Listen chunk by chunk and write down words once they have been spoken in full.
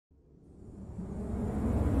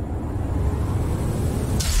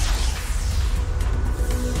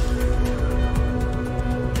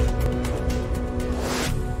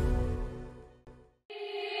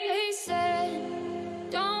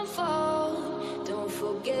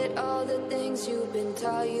forget all the things you've been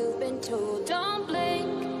taught, you've been told. Don't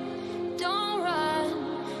blink, don't run,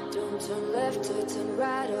 don't turn left or turn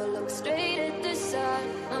right or look straight at the sun.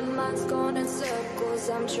 My mind's going in circles,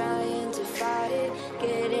 I'm trying to fight it.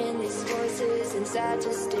 Getting these voices inside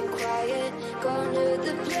to stay quiet. Going to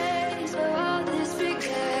the place where all this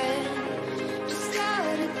began. Just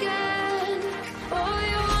start again. Oh,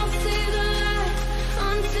 you won't see the light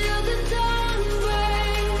until the dawn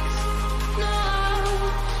breaks. No,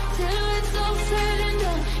 till it's all said and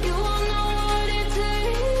done, you won't know what it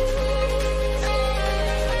takes.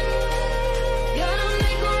 Gotta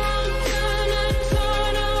make a wrong turn and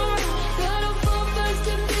turn around. Gotta fall first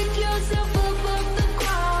to pick yourself up off the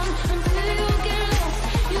ground. Until you get lost,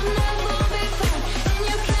 you'll never be found. And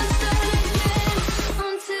you can't start again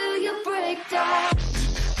until you break down.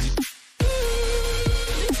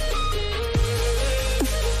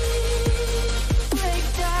 Break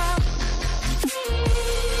down.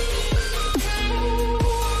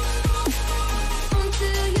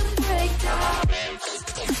 Until you break down.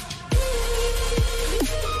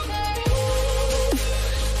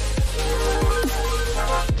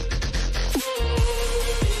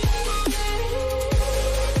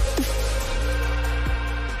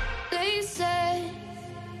 They said,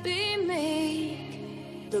 be meek.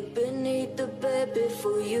 Look beneath the bed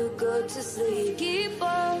before you go to sleep. Keep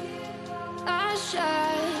on, I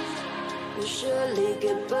shine. You'll surely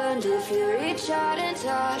get burned if you reach out and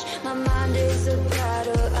touch. My mind is a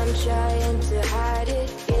battle, I'm trying to hide it.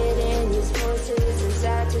 Getting these voices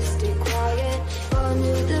inside to stay quiet. Going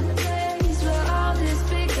to the place where all this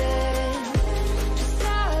began. Just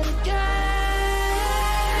start again.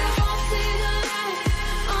 You won't see the light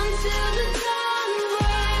until the dawn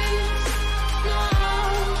breaks. No,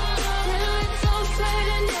 till it's all said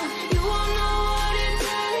and done, you won't know what it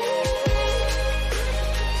takes.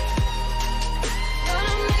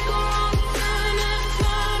 Gotta make a wrong turn and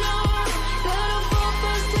turn around. Gotta fall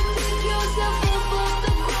first to pick yourself up off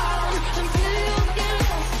the ground. Until you get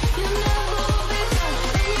lost, you'll never be found.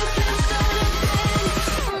 And you can't start again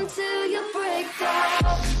until you break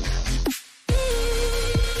down.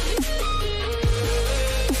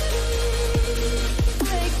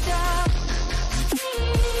 Break down.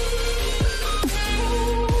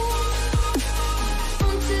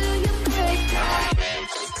 Until you break down.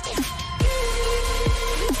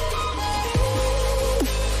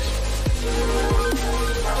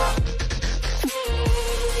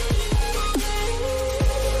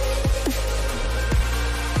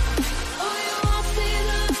 Oh, you won't see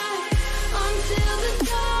the light until the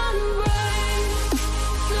dawn breaks.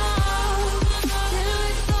 No, till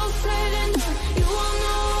it's all said and done, you won't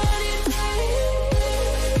know what it takes.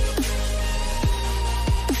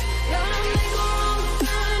 Gotta make a wrong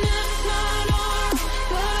turn and turn around.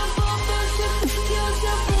 Gotta fall first to pick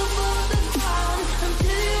yourself up off the ground.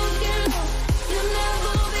 Until you get lost, you'll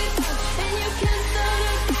never be found. And you can't start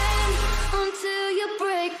again until you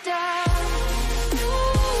break down.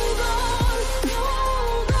 Hold on,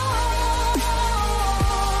 hold on.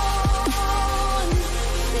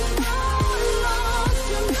 It's not lost,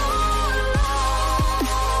 you're not lost.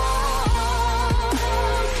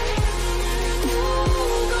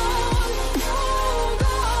 Hold on, hold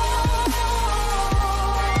on.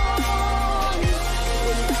 It's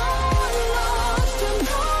not lost, you're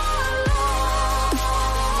not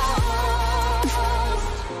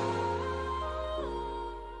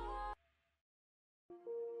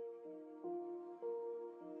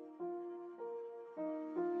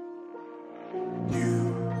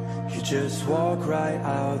You just walk right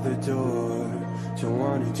out the door. Don't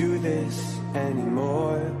wanna do this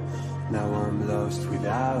anymore. Now I'm lost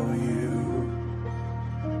without you.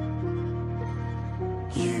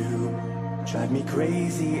 You drive me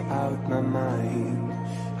crazy out my mind.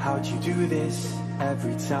 How'd you do this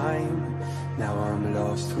every time? Now I'm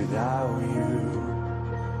lost without you.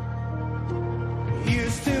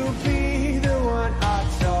 Used to be the one I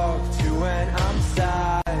talk to when I'm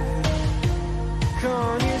sad.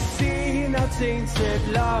 Can't you see now tainted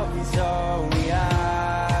love is all we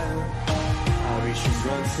have? Our issues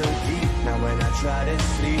run so deep. Now when I try to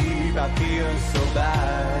sleep I feel so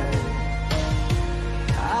bad.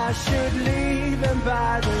 I should leave and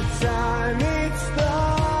by the time it's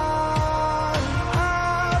done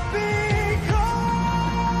I'll be gone.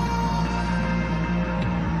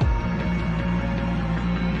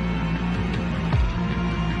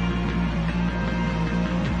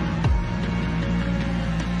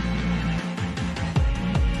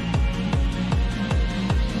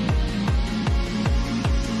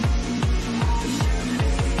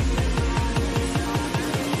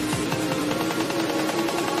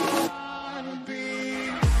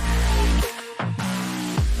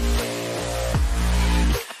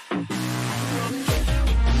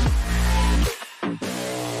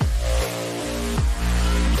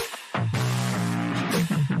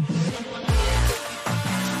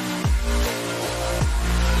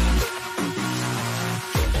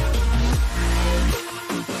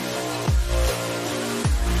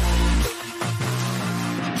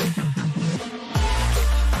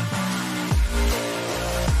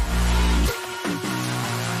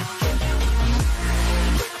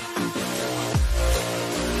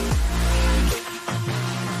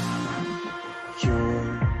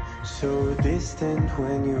 distant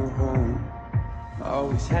when you're home,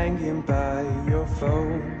 always hanging by your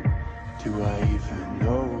phone. Do I even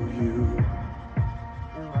know you?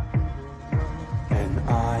 And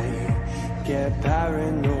I get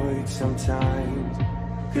paranoid sometimes,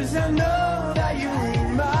 'cause I know that you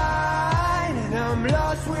ain't mine, and I'm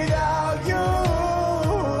lost without you.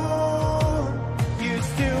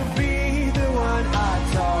 Used to be the one I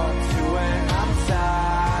talk to when I'm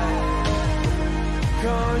sad.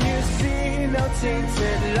 Can't you see now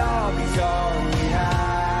tainted love is all we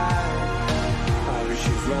have? Our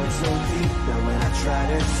issues run so deep, now when I try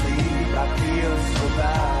to sleep I feel so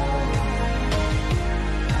bad.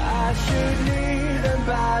 I should leave them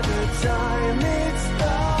by the time